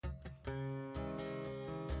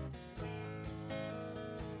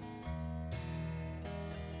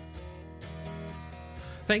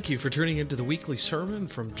Thank you for tuning into the weekly sermon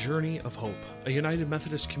from Journey of Hope, a United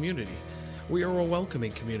Methodist community. We are a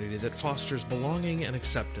welcoming community that fosters belonging and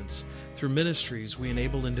acceptance. Through ministries, we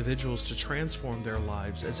enable individuals to transform their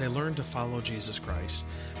lives as they learn to follow Jesus Christ.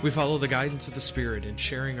 We follow the guidance of the Spirit in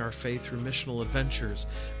sharing our faith through missional adventures,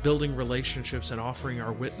 building relationships, and offering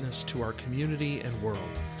our witness to our community and world.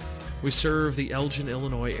 We serve the Elgin,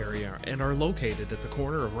 Illinois area and are located at the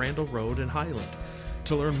corner of Randall Road and Highland.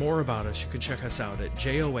 To learn more about us, you can check us out at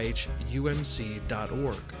johumc.org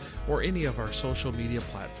or any of our social media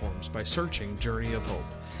platforms by searching Journey of Hope.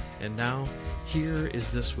 And now, here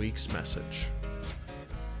is this week's message.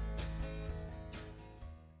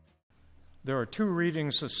 There are two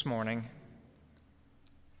readings this morning.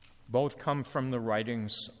 Both come from the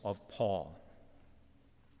writings of Paul.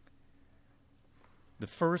 The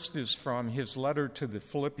first is from his letter to the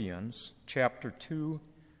Philippians, chapter 2,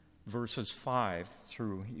 verses 5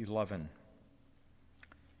 through 11.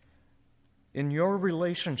 In your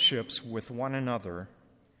relationships with one another,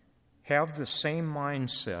 have the same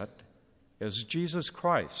mindset as Jesus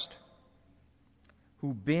Christ,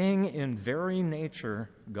 who, being in very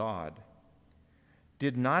nature God,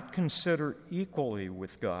 did not consider equally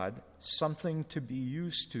with God something to be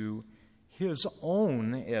used to his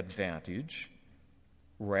own advantage.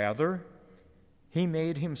 Rather, he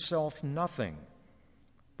made himself nothing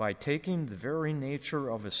by taking the very nature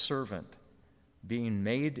of a servant, being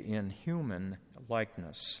made in human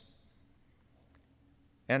likeness.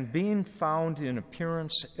 And being found in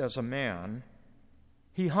appearance as a man,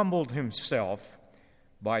 he humbled himself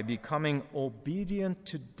by becoming obedient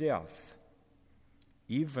to death,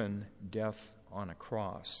 even death on a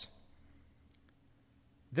cross.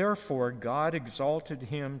 Therefore, God exalted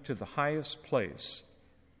him to the highest place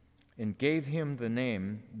and gave him the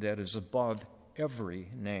name that is above every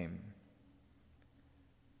name,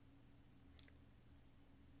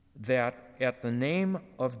 that at the name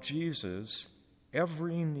of Jesus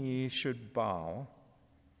every knee should bow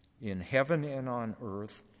in heaven and on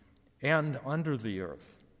earth and under the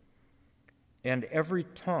earth, and every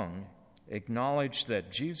tongue acknowledge that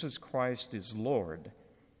Jesus Christ is Lord,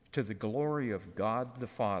 to the glory of God the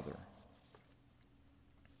Father.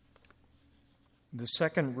 The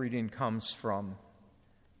second reading comes from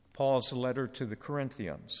Paul's letter to the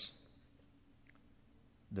Corinthians,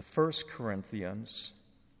 the 1 Corinthians,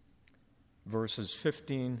 verses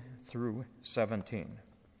 15 through 17.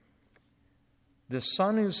 The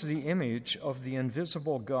Son is the image of the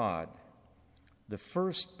invisible God, the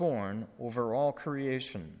firstborn over all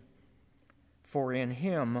creation. For in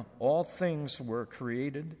him all things were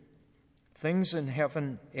created, things in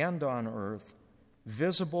heaven and on earth,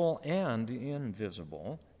 visible and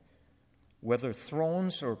invisible, whether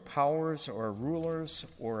thrones or powers or rulers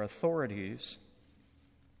or authorities.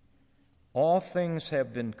 All things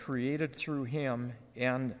have been created through him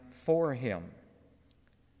and for him.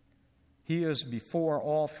 He is before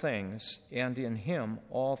all things, and in him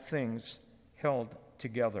all things held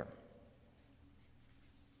together.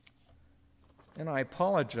 And I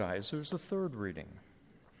apologize, there's a third reading.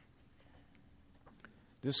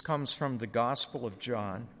 This comes from the Gospel of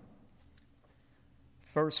John,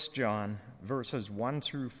 1 John, verses 1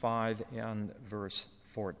 through 5 and verse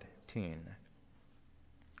 14.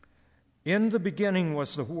 In the beginning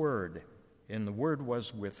was the Word, and the Word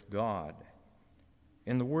was with God,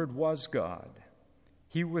 and the Word was God.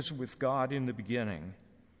 He was with God in the beginning.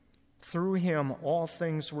 Through him all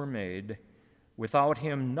things were made. Without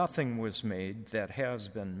him nothing was made that has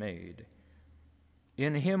been made.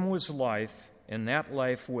 In him was life, and that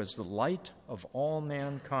life was the light of all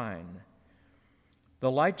mankind. The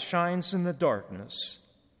light shines in the darkness,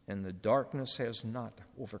 and the darkness has not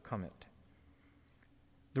overcome it.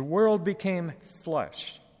 The world became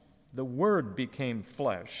flesh. The Word became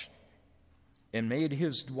flesh and made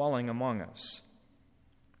his dwelling among us.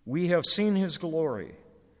 We have seen his glory,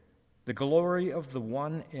 the glory of the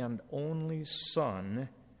one and only Son,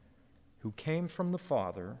 who came from the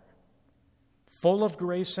Father, full of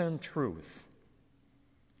grace and truth.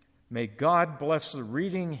 May God bless the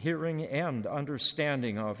reading, hearing, and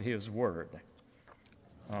understanding of his word.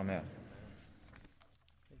 Amen.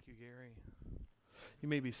 Thank you, Gary. You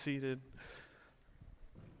may be seated.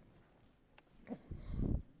 I'm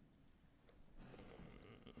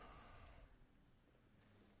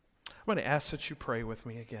going to ask that you pray with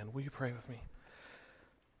me again. Will you pray with me?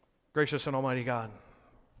 Gracious and almighty God,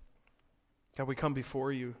 we come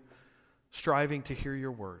before you striving to hear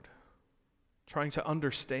your word, trying to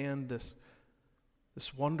understand this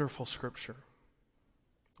wonderful scripture,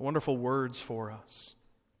 wonderful words for us.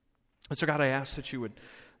 And so, God, I ask that you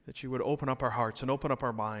would open up our hearts and open up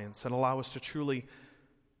our minds and allow us to truly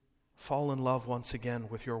fall in love once again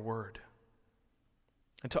with your word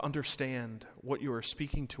and to understand what you are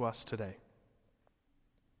speaking to us today.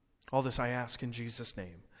 All this I ask in Jesus'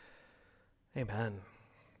 name. Amen.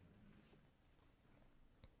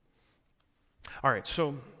 All right,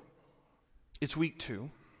 so it's week 2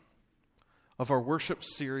 of our worship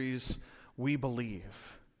series, We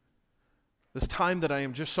Believe. This time that I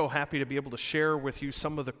am just so happy to be able to share with you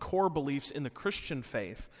some of the core beliefs in the Christian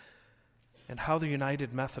faith and how the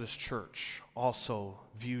United Methodist Church also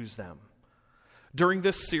views them. During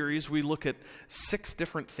this series, we look at 6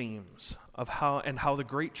 different themes of how the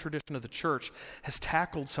great tradition of the church has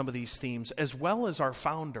tackled some of these themes, as well as our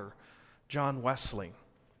founder, John Wesley.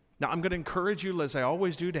 Now, I'm going to encourage you, as I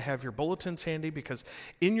always do, to have your bulletins handy, because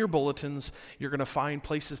in your bulletins, you're going to find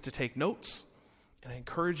places to take notes, and I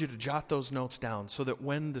encourage you to jot those notes down so that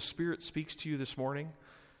when the Spirit speaks to you this morning,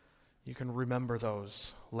 you can remember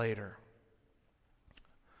those later.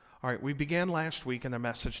 All right, we began last week in the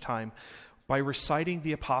message time by reciting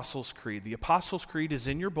the Apostles' Creed. The Apostles' Creed is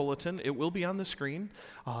in your bulletin. It will be on the screen.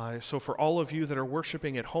 So for all of you that are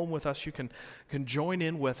worshiping at home with us, you can join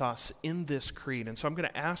in with us in this creed. And so I'm going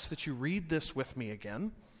to ask that you read this with me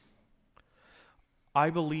again.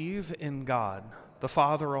 I believe in God, the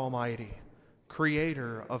Father Almighty,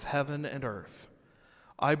 creator of heaven and earth.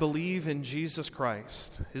 I believe in Jesus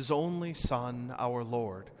Christ, his only Son, our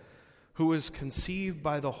Lord, who was conceived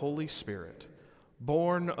by the Holy Spirit,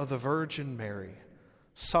 born of the Virgin Mary,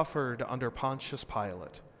 suffered under Pontius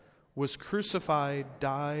Pilate, was crucified,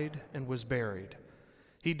 died, and was buried.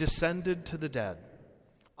 He descended to the dead.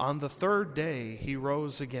 On the 3rd day he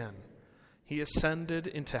rose again. He ascended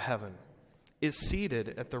into heaven, is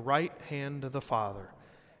seated at the right hand of the Father,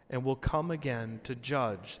 and will come again to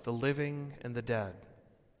judge the living and the dead.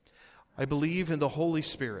 I believe in the Holy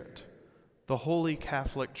Spirit, the Holy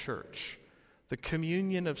Catholic Church, the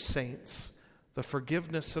communion of saints, the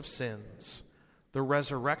forgiveness of sins, the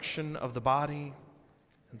resurrection of the body,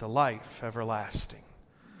 and the life everlasting.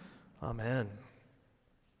 Amen.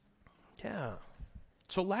 Yeah.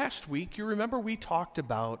 So last week, you remember we talked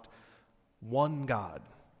about one God.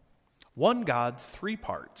 One God, 3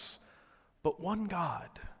 parts, but one God.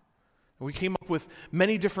 We came up with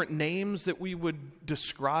many different names that we would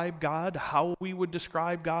describe God, how we would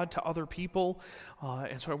describe God to other people.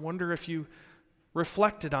 And so I wonder if you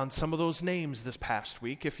reflected on some of those names this past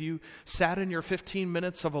week, if you sat in your 15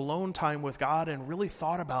 minutes of alone time with God and really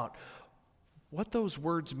thought about what those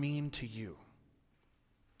words mean to you.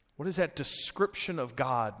 What does that description of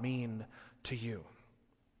God mean to you?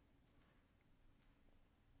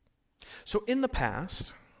 So in the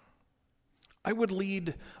past, I would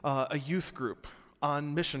lead a youth group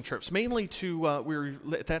on mission trips, mainly to,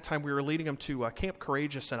 at that time we were leading them to Camp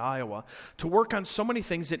Courageous in Iowa, to work on so many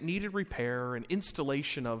things that needed repair and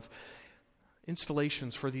installations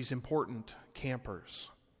for these important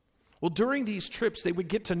campers. Well, during these trips, they would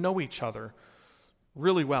get to know each other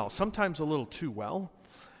really well, sometimes a little too well.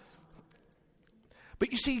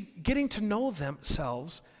 But you see, getting to know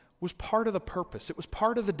themselves was part of the purpose. It was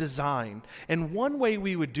part of the design. And one way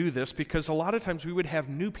we would do this, because a lot of times we would have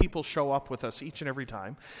new people show up with us each and every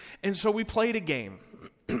time, and so we played a game.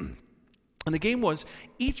 And the game was,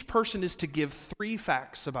 each person is to give 3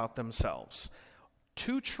 facts about themselves.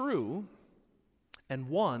 2 true and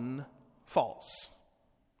 1 false.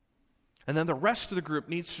 And then the rest of the group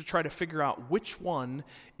needs to try to figure out which one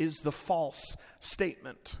is the false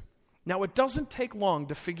statement. Now, it doesn't take long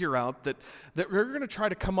to figure out that we're going to try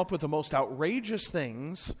to come up with the most outrageous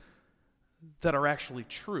things that are actually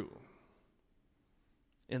true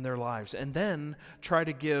in their lives, and then try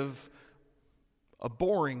to give a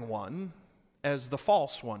boring one as the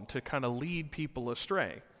false one to kind of lead people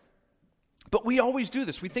astray. But we always do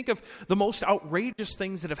this. We think of the most outrageous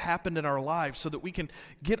things that have happened in our lives so that we can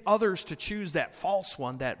get others to choose that false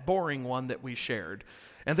one, that boring one that we shared.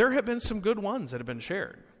 And there have been some good ones that have been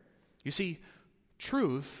shared. You see,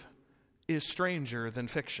 truth is stranger than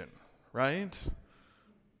fiction, right?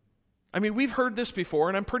 I mean, we've heard this before,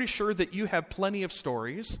 and I'm pretty sure that you have plenty of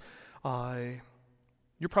stories.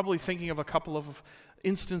 You're probably thinking of a couple of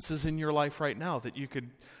instances in your life right now that you could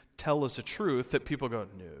tell as a truth that people go,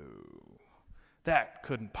 no, that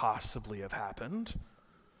couldn't possibly have happened.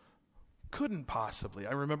 Couldn't possibly.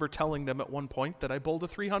 I remember telling them at one point that I bowled a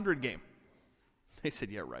 300 game. They said,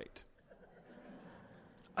 yeah, right.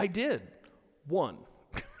 I did. 1.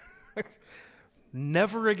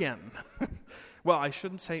 Never again. Well, I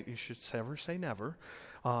shouldn't say, you should never say never.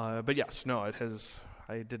 But yes, no,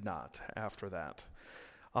 I did not after that.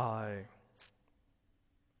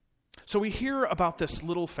 So we hear about this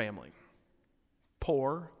little family.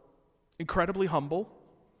 Poor, incredibly humble,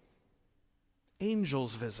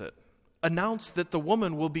 angels visit, announce that the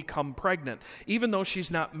woman will become pregnant, even though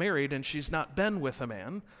she's not married and she's not been with a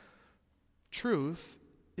man. Truth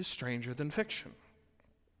is stranger than fiction.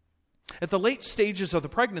 At the late stages of the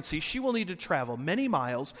pregnancy, she will need to travel many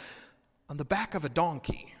miles on the back of a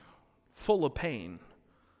donkey, full of pain.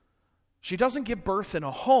 She doesn't give birth in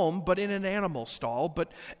a home, but in an animal stall,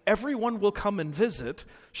 but everyone will come and visit,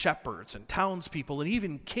 shepherds and townspeople and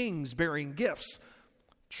even kings bearing gifts.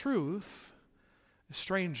 Truth is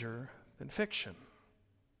stranger than fiction.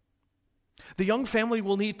 The young family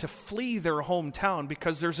will need to flee their hometown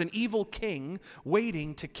because there's an evil king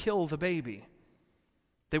waiting to kill the baby.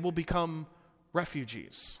 They will become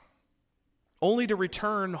refugees, only to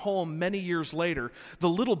return home many years later. The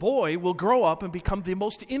little boy will grow up and become the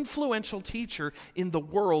most influential teacher in the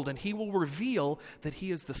world, and he will reveal that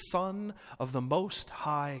he is the Son of the Most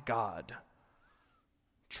High God.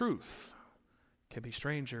 Truth can be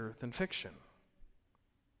stranger than fiction.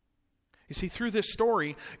 You see, through this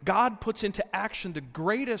story, God puts into action the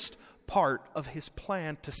greatest part of his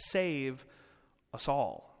plan to save us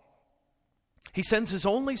all. He sends his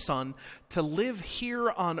only Son to live here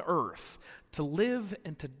on earth, to live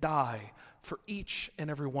and to die for each and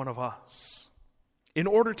every one of us, in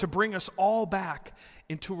order to bring us all back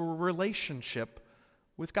into a relationship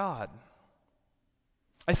with God.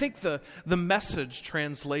 I think the Message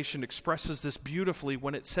translation expresses this beautifully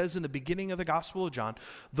when it says in the beginning of the Gospel of John,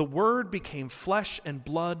 "The Word became flesh and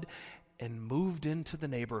blood and moved into the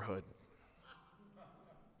neighborhood."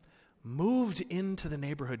 Moved into the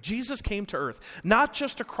neighborhood. Jesus came to earth, not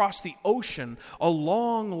just across the ocean, a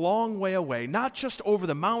long, long way away, not just over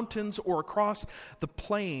the mountains or across the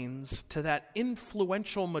plains to that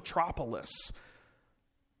influential metropolis,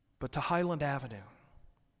 but to Highland Avenue,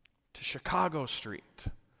 to Chicago Street,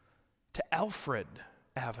 to Alfred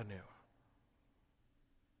Avenue.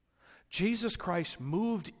 Jesus Christ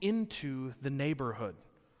moved into the neighborhood,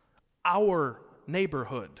 our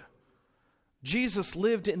neighborhood. Jesus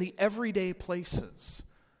lived in the everyday places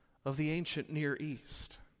of the ancient Near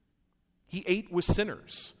East. He ate with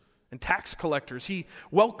sinners and tax collectors. He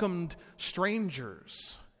welcomed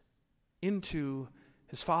strangers into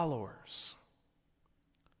his followers.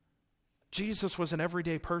 Jesus was an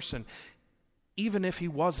everyday person, even if he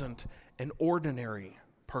wasn't an ordinary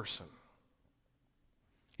person.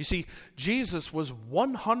 You see, Jesus was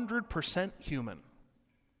 100% human.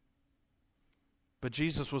 But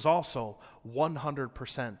Jesus was also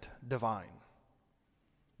 100% divine.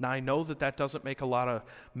 Now, I know that doesn't make a lot of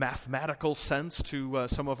mathematical sense to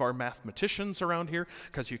some of our mathematicians around here,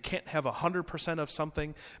 because you can't have 100% of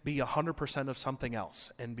something be 100% of something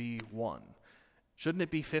else and be one. Shouldn't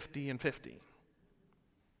it be 50 and 50?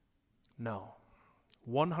 No.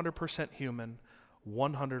 100% human,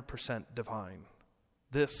 100% divine.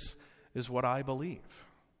 This is what I believe.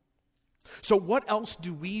 So what else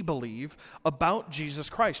do we believe about Jesus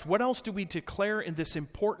Christ? What else do we declare in this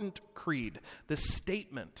important creed, this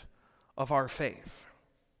statement of our faith?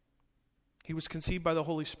 He was conceived by the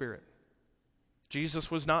Holy Spirit.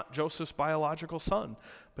 Jesus was not Joseph's biological son,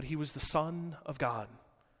 but he was the Son of God.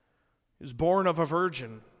 He was born of a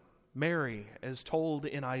virgin, Mary, as told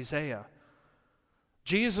in Isaiah.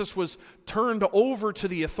 Jesus was turned over to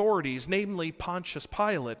the authorities, namely Pontius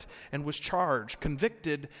Pilate, and was charged,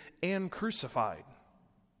 convicted, and crucified.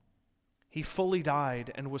 He fully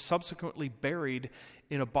died and was subsequently buried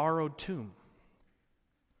in a borrowed tomb.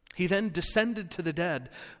 He then descended to the dead,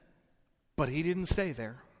 but he didn't stay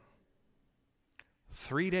there.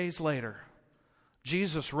 3 days later,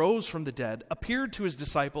 Jesus rose from the dead, appeared to his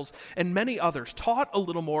disciples and many others, taught a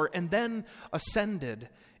little more, and then ascended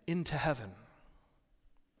into heaven.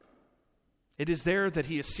 It is there that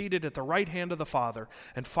he is seated at the right hand of the Father,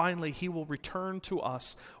 and finally he will return to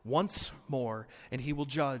us once more, and he will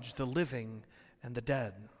judge the living and the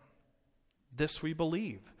dead. This we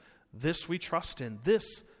believe. This we trust in.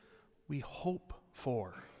 This we hope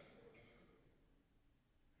for.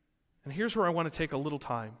 And here's where I want to take a little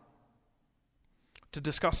time to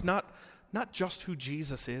discuss not just who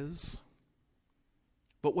Jesus is,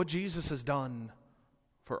 but what Jesus has done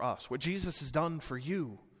for us, what Jesus has done for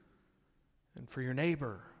you and for your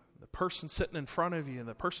neighbor, the person sitting in front of you and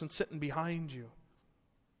the person sitting behind you.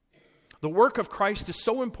 The work of Christ is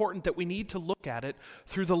so important that we need to look at it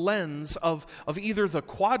through the lens of either the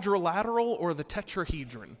quadrilateral or the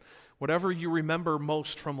tetrahedron, whatever you remember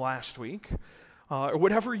most from last week, or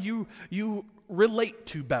whatever you relate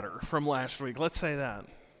to better from last week, let's say that.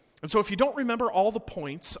 And so if you don't remember all the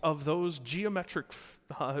points of those geometric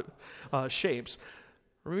shapes,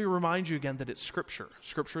 let me remind you again that it's Scripture.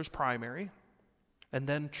 Scripture is primary, and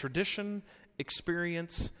then tradition,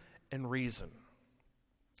 experience, and reason.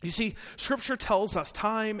 You see, Scripture tells us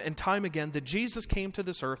time and time again that Jesus came to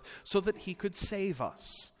this earth so that he could save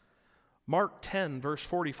us. Mark 10, verse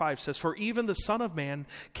 45 says, "For even the Son of Man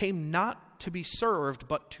came not to be served,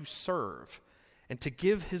 but to serve, and to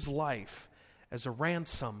give his life as a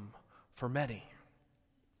ransom for many."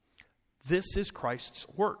 This is Christ's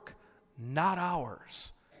work, not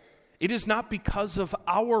ours. It is not because of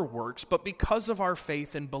our works, but because of our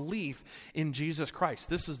faith and belief in Jesus Christ.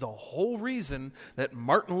 This is the whole reason that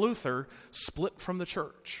Martin Luther split from the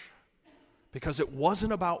church. Because it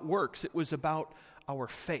wasn't about works, it was about our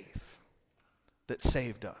faith that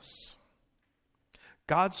saved us.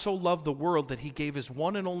 God so loved the world that he gave his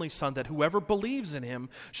one and only Son, that whoever believes in him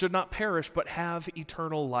should not perish but have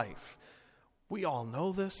eternal life. We all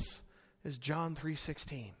know this as John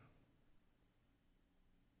 3:16.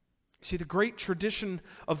 See, the great tradition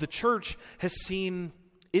of the church has seen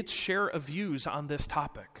its share of views on this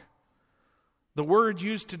topic. The word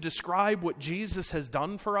used to describe what Jesus has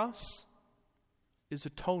done for us is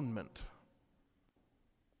atonement.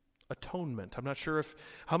 Atonement. I'm not sure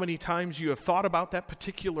how many times you have thought about that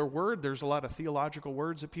particular word. There's a lot of theological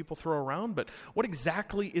words that people throw around, but what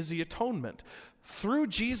exactly is the atonement? Through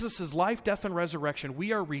Jesus' life, death, and resurrection,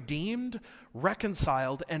 we are redeemed,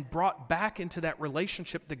 reconciled, and brought back into that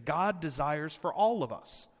relationship that God desires for all of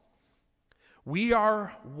us. We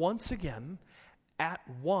are once again at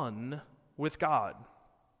one with God.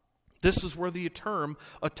 This is where the term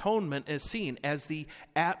atonement is seen, as the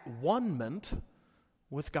at-one-ment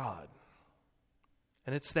with God.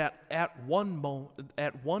 And it's that at-one-ment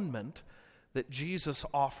that Jesus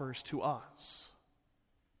offers to us.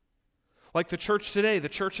 Like the church today, the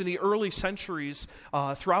church in the early centuries,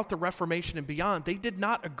 throughout the Reformation and beyond, they did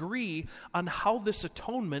not agree on how this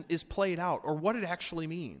atonement is played out or what it actually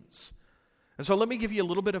means. And so let me give you a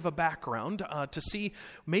little bit of a background to see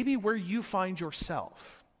maybe where you find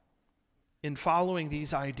yourself in following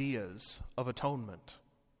these ideas of atonement.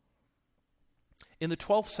 In the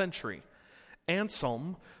 12th century,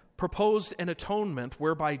 Anselm proposed an atonement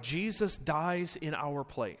whereby Jesus dies in our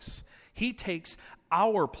place. He takes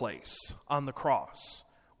our place on the cross,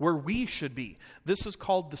 where we should be. This is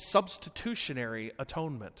called the substitutionary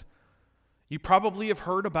atonement. You probably have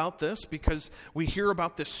heard about this because we hear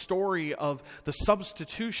about this story of the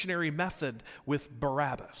substitutionary method with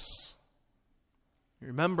Barabbas.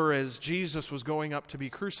 Remember, as Jesus was going up to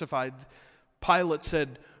be crucified, Pilate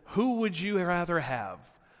said, "Who would you rather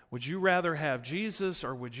have? Would you rather have Jesus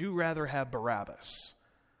or would you rather have Barabbas?"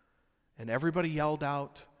 And everybody yelled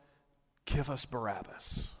out, "Give us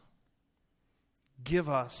Barabbas. Give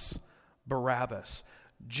us Barabbas."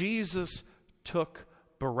 Jesus took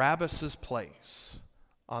Barabbas' place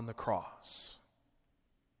on the cross.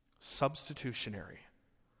 Substitutionary.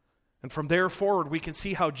 And from there forward, we can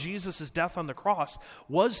see how Jesus' death on the cross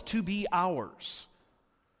was to be ours.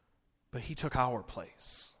 But he took our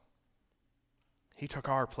place. He took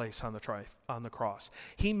our place on the cross.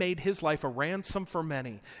 He made his life a ransom for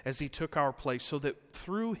many as he took our place, so that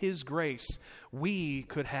through his grace we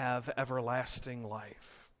could have everlasting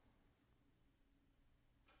life.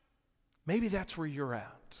 Maybe that's where you're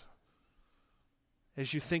at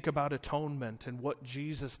as you think about atonement and what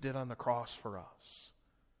Jesus did on the cross for us.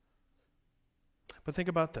 But think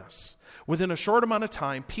about this. Within a short amount of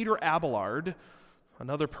time, Peter Abelard,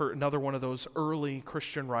 another one of those early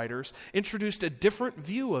Christian writers, introduced a different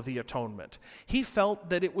view of the atonement. He felt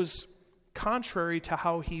that it was contrary to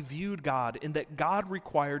how he viewed God, in that God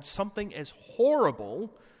required something as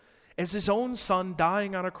horrible as his own Son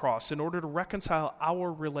dying on a cross in order to reconcile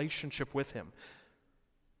our relationship with him.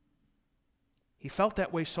 He felt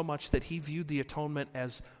that way so much that he viewed the atonement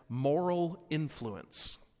as moral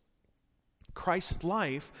influence. Christ's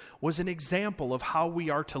life was an example of how we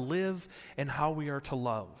are to live and how we are to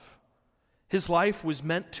love. His life was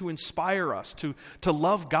meant to inspire us to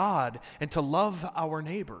love God and to love our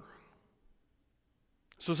neighbor.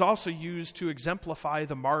 This was also used to exemplify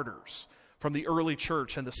the martyrs from the early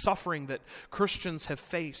church and the suffering that Christians have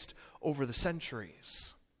faced over the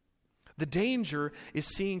centuries. The danger is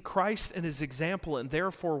seeing Christ and his example, and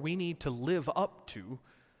therefore we need to live up to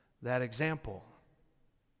that example.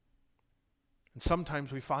 And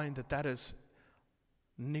sometimes we find that is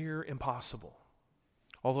near impossible.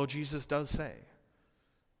 Although Jesus does say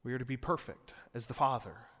we are to be perfect as the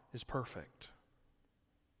Father is perfect.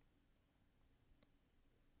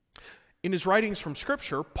 In his writings from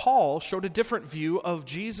Scripture, Paul showed a different view of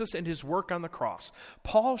Jesus and his work on the cross.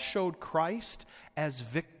 Paul showed Christ as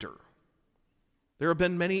victor. There have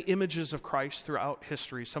been many images of Christ throughout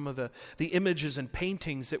history, some of the images and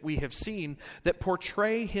paintings that we have seen that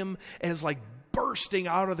portray him as like bursting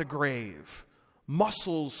out of the grave,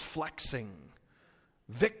 muscles flexing,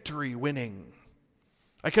 victory winning.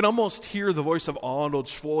 I can almost hear the voice of Arnold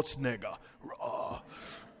Schwarzenegger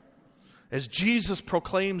as Jesus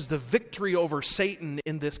proclaims the victory over Satan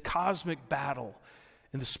in this cosmic battle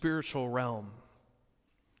in the spiritual realm.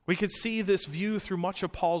 We could see this view through much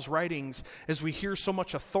of Paul's writings as we hear so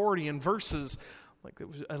much authority in verses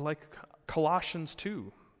like Colossians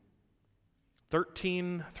 2.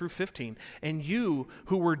 13 through 15. And you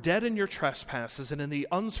who were dead in your trespasses and in the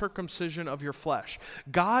uncircumcision of your flesh,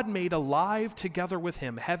 God made alive together with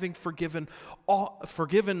him, having forgiven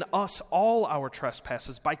us all our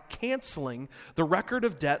trespasses by canceling the record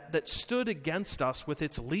of debt that stood against us with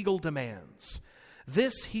its legal demands.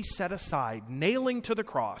 This he set aside, nailing to the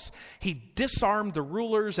cross. He disarmed the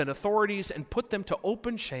rulers and authorities and put them to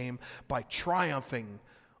open shame by triumphing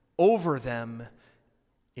over them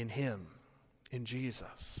in him. In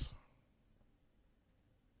Jesus.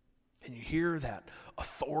 And you hear that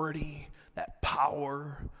authority, that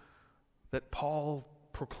power that Paul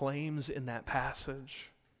proclaims in that passage,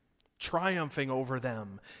 triumphing over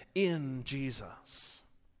them in Jesus.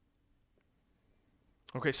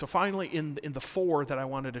 Okay, so finally in the four that I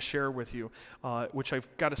wanted to share with you, which I've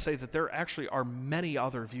got to say that there actually are many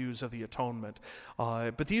other views of the atonement,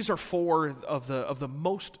 but these are four of the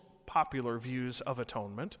most popular views of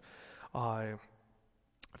atonement.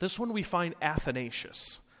 This one we find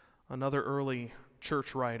Athanasius, another early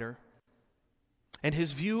church writer, and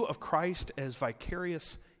his view of Christ as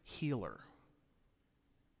vicarious healer.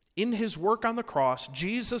 In his work on the cross,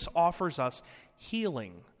 Jesus offers us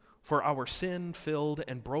healing for our sin-filled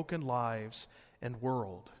and broken lives and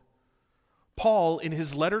world. Paul, in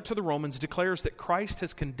his letter to the Romans, declares that Christ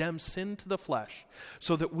has condemned sin to the flesh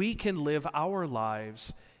so that we can live our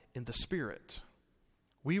lives in the Spirit.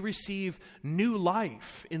 We receive new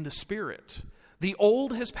life in the Spirit. The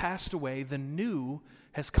old has passed away, the new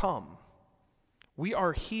has come. We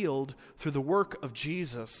are healed through the work of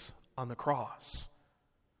Jesus on the cross.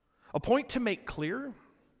 A point to make clear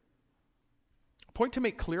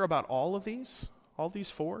about all these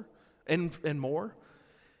four and more,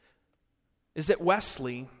 is that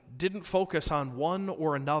Wesley didn't focus on one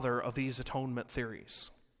or another of these atonement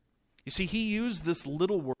theories. You see, he used this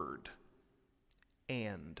little word,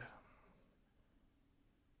 and.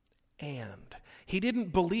 He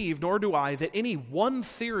didn't believe, nor do I, that any one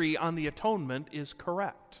theory on the atonement is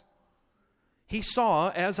correct. He saw,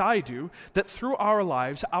 as I do, that through our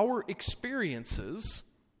lives, our experiences,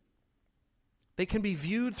 they can be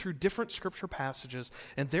viewed through different scripture passages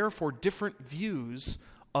and therefore different views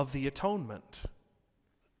of the atonement.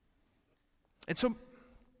 And so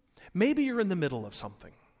maybe you're in the middle of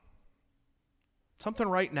something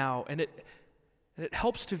right now, and it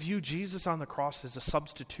helps to view Jesus on the cross as a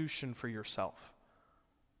substitution for yourself.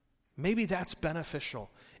 Maybe that's beneficial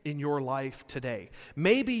in your life today.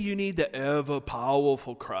 Maybe you need the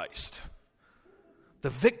ever-powerful Christ, the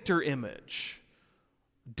victor image,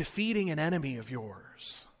 defeating an enemy of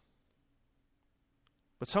yours.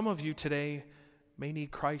 But some of you today may need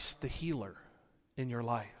Christ the healer in your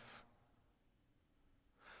life.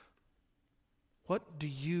 What do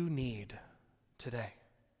you need today?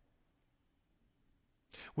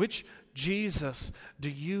 Which Jesus do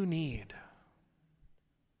you need?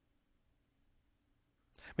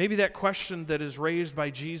 Maybe that question that is raised by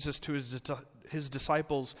Jesus to his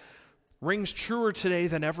disciples rings truer today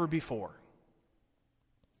than ever before.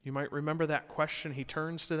 You might remember that question. He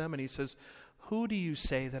turns to them and he says, "Who do you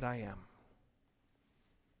say that I am?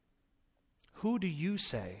 Who do you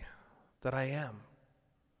say that I am?"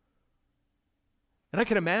 And I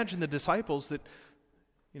can imagine the disciples that,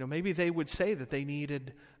 maybe they would say that they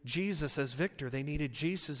needed Jesus as victor. They needed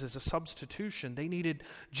Jesus as a substitution. They needed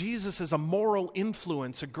Jesus as a moral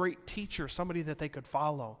influence, a great teacher, somebody that they could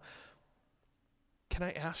follow. Can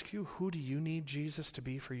I ask you, who do you need Jesus to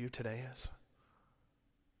be for you today as?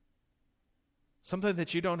 Something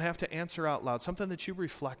that you don't have to answer out loud, something that you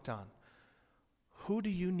reflect on. Who do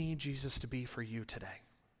you need Jesus to be for you today?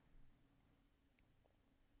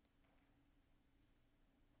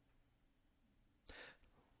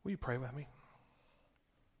 Will you pray with me?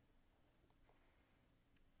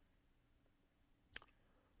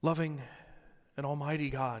 Loving and almighty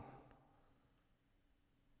God,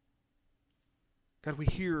 we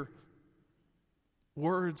hear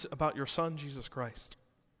words about your Son, Jesus Christ.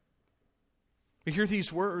 We hear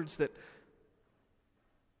these words that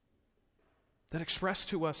express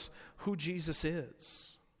to us who Jesus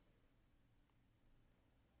is.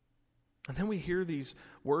 And then we hear these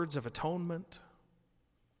words of atonement,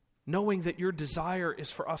 knowing that your desire is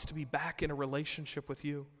for us to be back in a relationship with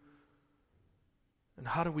you. And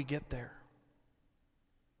how do we get there?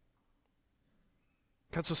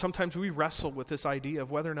 God, so sometimes we wrestle with this idea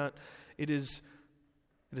of whether or not it is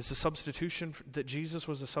a substitution, that Jesus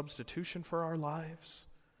was a substitution for our lives,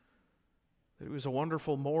 that he was a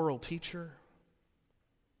wonderful moral teacher,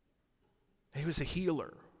 he was a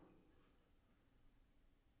healer,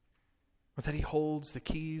 or that he holds the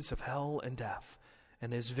keys of hell and death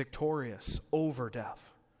and is victorious over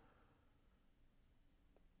death.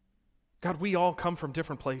 God, we all come from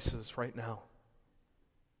different places right now.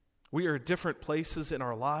 We are at different places in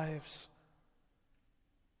our lives.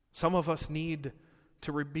 Some of us need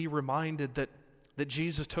to be reminded that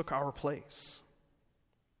Jesus took our place.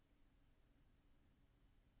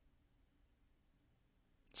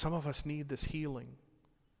 Some of us need this healing.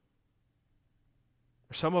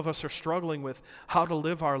 Or some of us are struggling with how to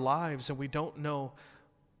live our lives and we don't know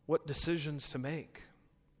what decisions to make.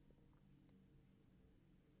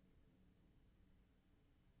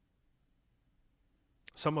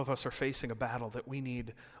 Some of us are facing a battle that we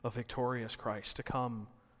need a victorious Christ to come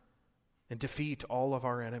and defeat all of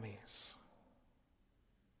our enemies.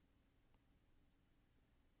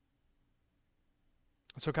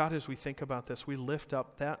 And so God, as we think about this, we lift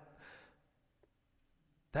up that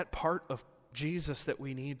part of Jesus that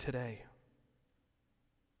we need today,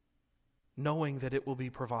 knowing that it will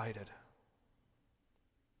be provided.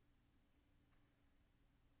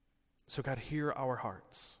 So God, hear our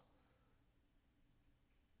hearts.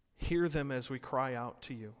 Hear them as we cry out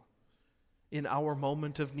to you in our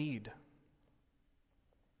moment of need.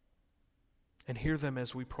 And hear them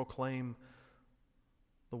as we proclaim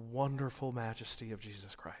the wonderful majesty of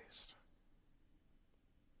Jesus Christ.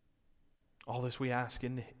 All this we ask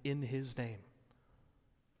in his name.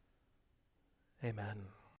 Amen.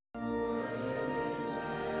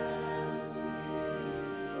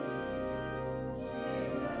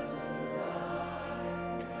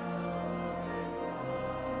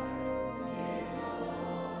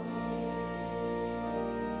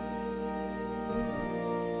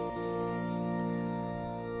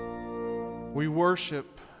 We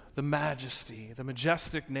worship the majesty, the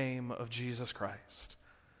majestic name of Jesus Christ.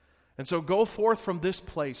 And so go forth from this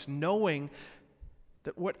place knowing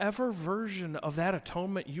that whatever version of that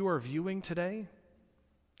atonement you are viewing today,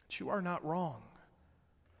 that you are not wrong.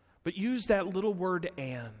 But use that little word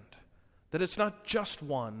 "and," that it's not just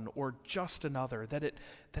one or just another, that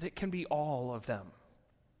it can be all of them.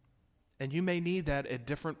 And you may need that at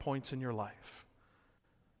different points in your life.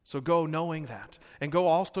 So go knowing that, and go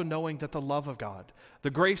also knowing that the love of God, the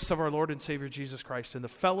grace of our Lord and Savior Jesus Christ, and the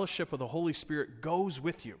fellowship of the Holy Spirit goes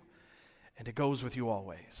with you, and it goes with you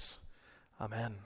always. Amen.